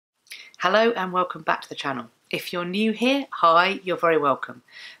Hello and welcome back to the channel. If you're new here, hi, you're very welcome.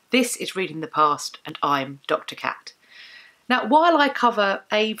 This is Reading the Past and I'm Dr. Cat. Now, while I cover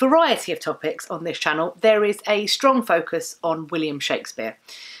a variety of topics on this channel, there is a strong focus on William Shakespeare.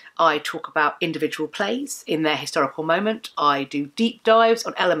 I talk about individual plays in their historical moment. I do deep dives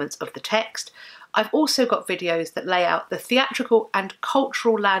on elements of the text. I've also got videos that lay out the theatrical and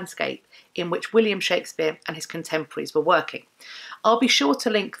cultural landscape in which William Shakespeare and his contemporaries were working. I'll be sure to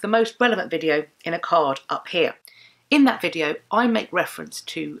link the most relevant video in a card up here. In that video, I make reference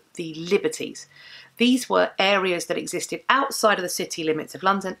to the liberties. These were areas that existed outside of the city limits of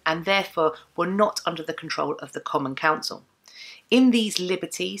London and therefore were not under the control of the Common Council. In these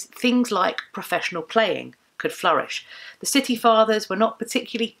liberties, things like professional playing could flourish. The city fathers were not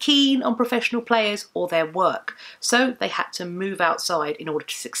particularly keen on professional players or their work, so they had to move outside in order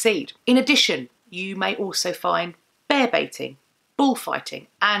to succeed. In addition, you may also find bear baiting, bullfighting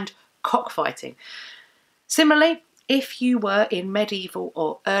and cockfighting. Similarly, if you were in medieval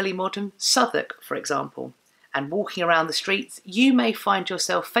or early modern Southwark, for example, and walking around the streets, you may find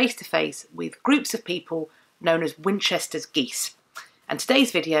yourself face to face with groups of people known as Winchester Geese. And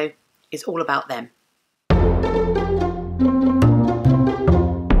today's video is all about them.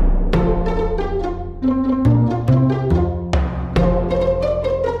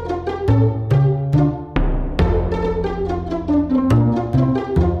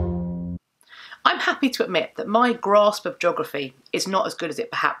 I'm happy to admit that my grasp of geography is not as good as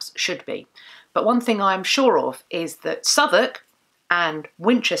it perhaps should be, but one thing I'm sure of is that Southwark and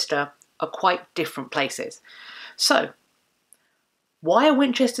Winchester are quite different places. So, why are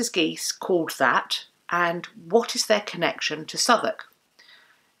Winchester's geese called that, and what is their connection to Southwark?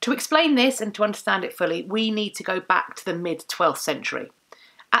 To explain this and to understand it fully, we need to go back to the mid-12th century.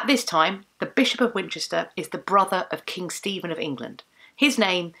 At this time, the Bishop of Winchester is the brother of King Stephen of England. His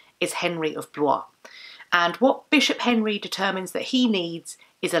name is Henry of Blois, and what Bishop Henry determines that he needs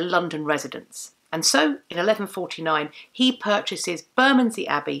is a London residence. And so, in 1149, he purchases Bermondsey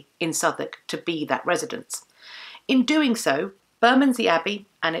Abbey in Southwark to be that residence. In doing so, Bermondsey Abbey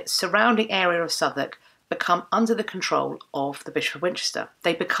and its surrounding area of Southwark become under the control of the Bishop of Winchester.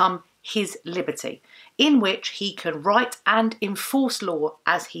 They become his liberty, in which he can write and enforce law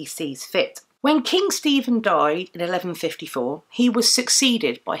as he sees fit. When King Stephen died in 1154, he was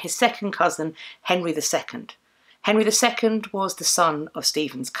succeeded by his second cousin, Henry II. Henry II was the son of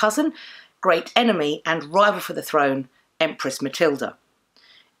Stephen's cousin, great enemy and rival for the throne, Empress Matilda.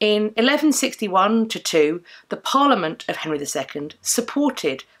 In 1161-2, the Parliament of Henry II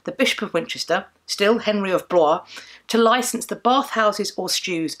supported the Bishop of Winchester, still Henry of Blois, to licence the bathhouses or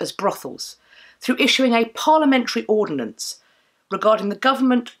stews as brothels, through issuing a parliamentary ordinance regarding the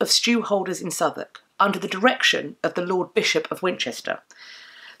government of stew holders in Southwark, under the direction of the Lord Bishop of Winchester.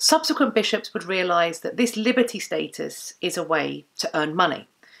 Subsequent bishops would realise that this liberty status is a way to earn money,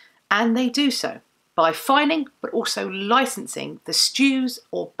 and they do so by fining but also licensing the stews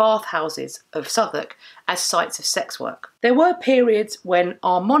or bathhouses of Southwark as sites of sex work. There were periods when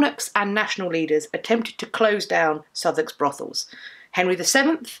our monarchs and national leaders attempted to close down Southwark's brothels. Henry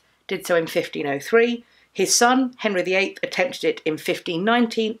VII did so in 1503, his son Henry VIII attempted it in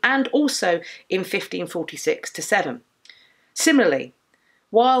 1519 and also in 1546-7. Similarly,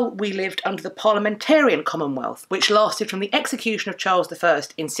 while we lived under the parliamentarian Commonwealth, which lasted from the execution of Charles I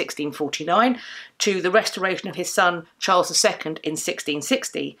in 1649 to the restoration of his son Charles II in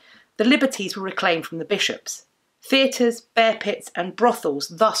 1660, the liberties were reclaimed from the bishops. Theatres, bear pits and brothels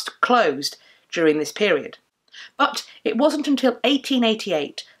thus closed during this period. But it wasn't until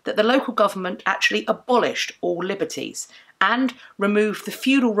 1888 that the local government actually abolished all liberties and removed the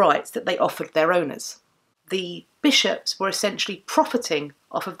feudal rights that they offered their owners. The bishops were essentially profiting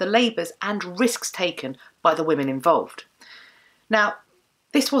off of the labours and risks taken by the women involved. Now,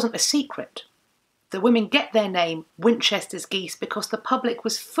 this wasn't a secret. The women get their name Winchester's Geese because the public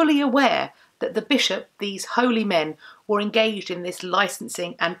was fully aware that the bishop, these holy men, were engaged in this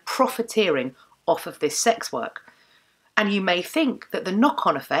licensing and profiteering off of this sex work. And you may think that the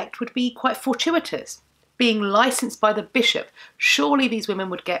knock-on effect would be quite fortuitous. Being licensed by the bishop, surely these women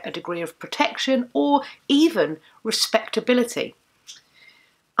would get a degree of protection or even respectability.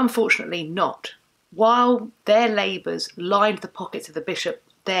 Unfortunately not. While their labours lined the pockets of the bishop,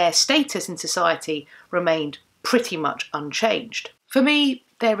 their status in society remained pretty much unchanged. For me,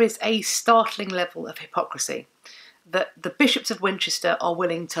 there is a startling level of hypocrisy that the bishops of Winchester are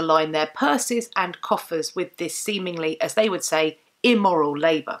willing to line their purses and coffers with this seemingly, as they would say, immoral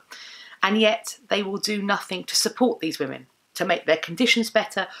labour. And yet they will do nothing to support these women, to make their conditions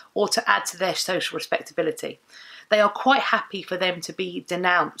better or to add to their social respectability. They are quite happy for them to be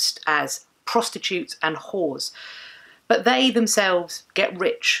denounced as prostitutes and whores, but they themselves get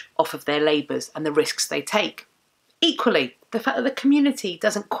rich off of their labours and the risks they take. Equally, the fact that the community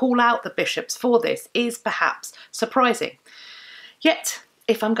doesn't call out the bishops for this is perhaps surprising. Yet,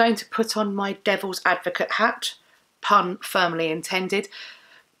 if I'm going to put on my devil's advocate hat, pun firmly intended,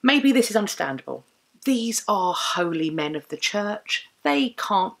 maybe this is understandable. These are holy men of the church. They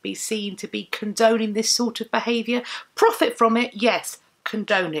can't be seen to be condoning this sort of behaviour. Profit from it, yes.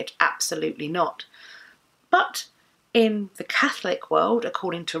 Condone it, absolutely not. But in the Catholic world,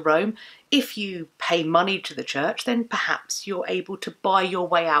 according to Rome, if you pay money to the church, then perhaps you're able to buy your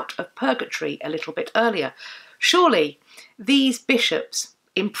way out of purgatory a little bit earlier. Surely these bishops,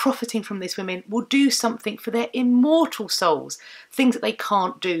 in profiting from these women, will do something for their immortal souls, things that they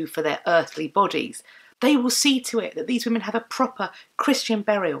can't do for their earthly bodies. They will see to it that these women have a proper Christian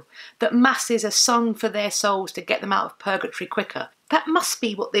burial, that masses are sung for their souls to get them out of purgatory quicker. That must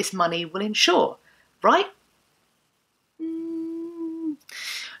be what this money will ensure, right?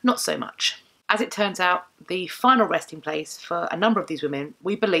 Not so much. As it turns out, the final resting place for a number of these women,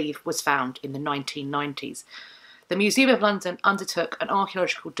 we believe, was found in the 1990s. The Museum of London undertook an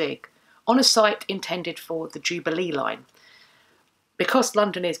archaeological dig on a site intended for the Jubilee line. Because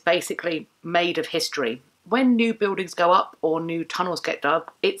London is basically made of history, when new buildings go up or new tunnels get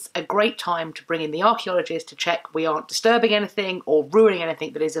dug, it's a great time to bring in the archaeologists to check we aren't disturbing anything or ruining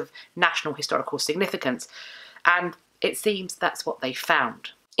anything that is of national historical significance. And it seems that's what they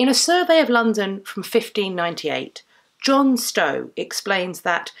found. In a survey of London from 1598, John Stow explains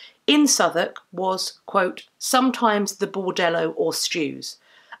that in Southwark was, quote, sometimes the bordello or stews,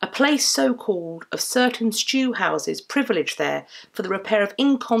 a place so called of certain stew houses privileged there for the repair of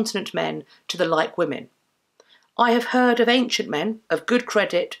incontinent men to the like women. I have heard of ancient men, of good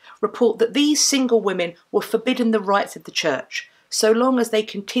credit, report that these single women were forbidden the rites of the church, so long as they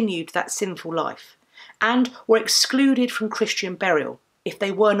continued that sinful life, and were excluded from Christian burial, if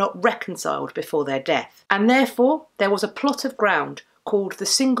they were not reconciled before their death. And therefore there was a plot of ground called the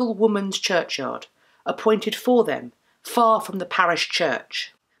Single Woman's Churchyard, appointed for them, far from the parish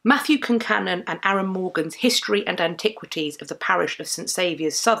church. Matthew Concanen and Aaron Morgan's History and Antiquities of the Parish of St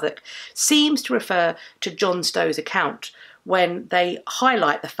Saviour's, Southwark, seems to refer to John Stow's account when they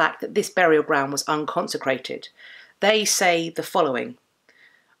highlight the fact that this burial ground was unconsecrated. They say the following: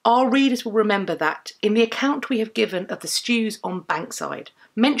 our readers will remember that, in the account we have given of the stews on Bankside,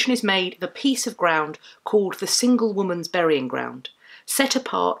 mention is made of a piece of ground called the Single Woman's Burying Ground, set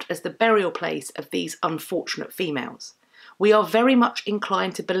apart as the burial place of these unfortunate females. We are very much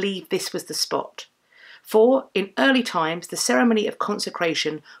inclined to believe this was the spot, for in early times the ceremony of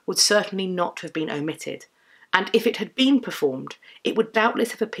consecration would certainly not have been omitted, and if it had been performed, it would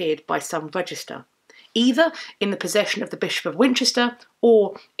doubtless have appeared by some register, either in the possession of the Bishop of Winchester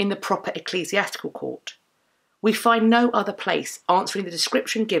or in the proper ecclesiastical court. We find no other place answering the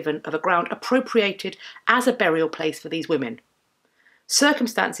description given of a ground appropriated as a burial place for these women.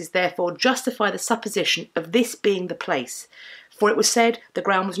 Circumstances therefore justify the supposition of this being the place, for it was said the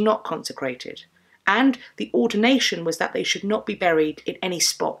ground was not consecrated, and the ordination was that they should not be buried in any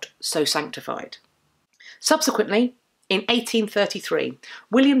spot so sanctified. Subsequently, in 1833,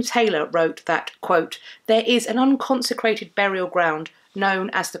 William Taylor wrote that, quote, there is an unconsecrated burial ground known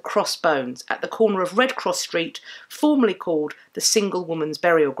as the Crossbones at the corner of Red Cross Street, formerly called the Single Woman's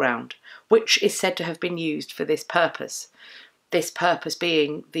Burial Ground, which is said to have been used for this purpose. This purpose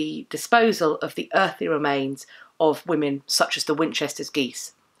being the disposal of the earthly remains of women such as the Winchester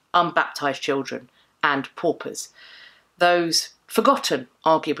Geese, unbaptised children and paupers, those forgotten,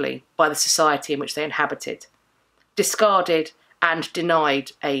 arguably, by the society in which they inhabited, discarded and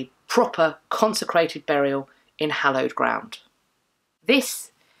denied a proper consecrated burial in hallowed ground.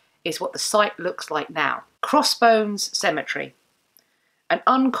 This is what the site looks like now. Crossbones Cemetery, an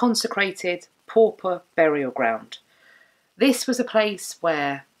unconsecrated pauper burial ground. This was a place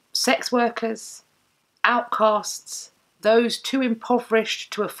where sex workers, outcasts, those too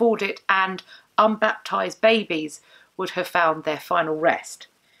impoverished to afford it, and unbaptised babies would have found their final rest.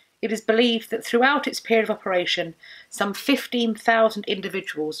 It is believed that throughout its period of operation, some 15,000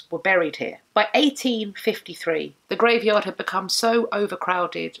 individuals were buried here. By 1853, the graveyard had become so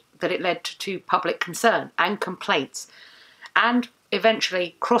overcrowded that it led to public concern and complaints, and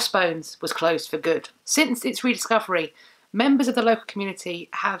eventually Crossbones was closed for good. Since its rediscovery, members of the local community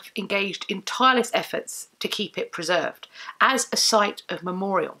have engaged in tireless efforts to keep it preserved as a site of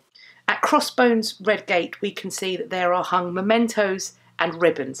memorial. At Crossbones Red Gate, we can see that there are hung mementos and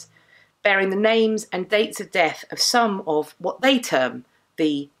ribbons bearing the names and dates of death of some of what they term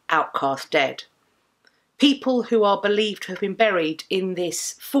the outcast dead. people who are believed to have been buried in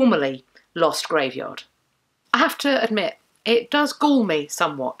this formerly lost graveyard. I have to admit, it does gall me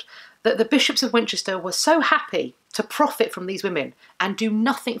somewhat that the bishops of Winchester were so happy to profit from these women and do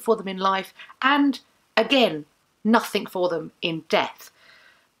nothing for them in life and, again, nothing for them in death.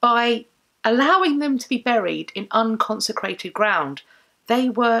 By allowing them to be buried in unconsecrated ground, they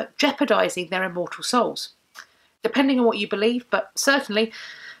were jeopardising their immortal souls. Depending on what you believe, but certainly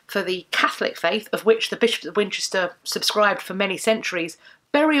for the Catholic faith, of which the bishops of Winchester subscribed for many centuries,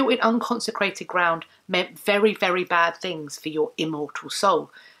 burial in unconsecrated ground meant very, very bad things for your immortal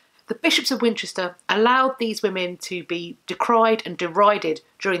soul. The bishops of Winchester allowed these women to be decried and derided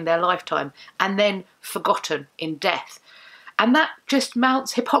during their lifetime and then forgotten in death. And that just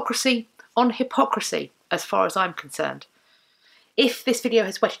mounts hypocrisy on hypocrisy as far as I'm concerned. If this video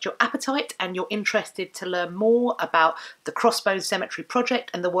has whetted your appetite and you're interested to learn more about the Crossbones Cemetery project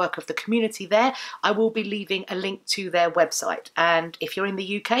and the work of the community there, I will be leaving a link to their website. And if you're in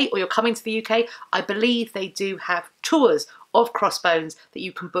the UK or you're coming to the UK, I believe they do have tours of Crossbones that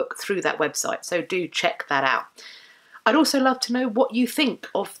you can book through that website, so do check that out. I'd also love to know what you think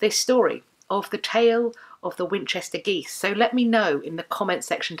of this story, of the tale of the Winchester Geese, so let me know in the comment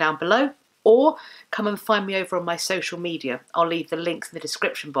section down below, or come and find me over on my social media. I'll leave the links in the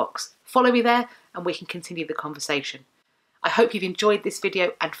description box. Follow me there and we can continue the conversation. I hope you've enjoyed this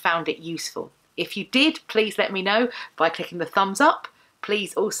video and found it useful. If you did, please let me know by clicking the thumbs up.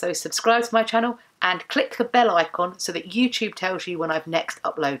 Please also subscribe to my channel and click the bell icon so that YouTube tells you when I've next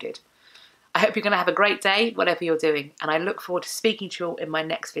uploaded. I hope you're going to have a great day, whatever you're doing, and I look forward to speaking to you all in my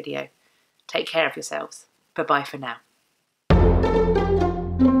next video. Take care of yourselves. Bye-bye for now.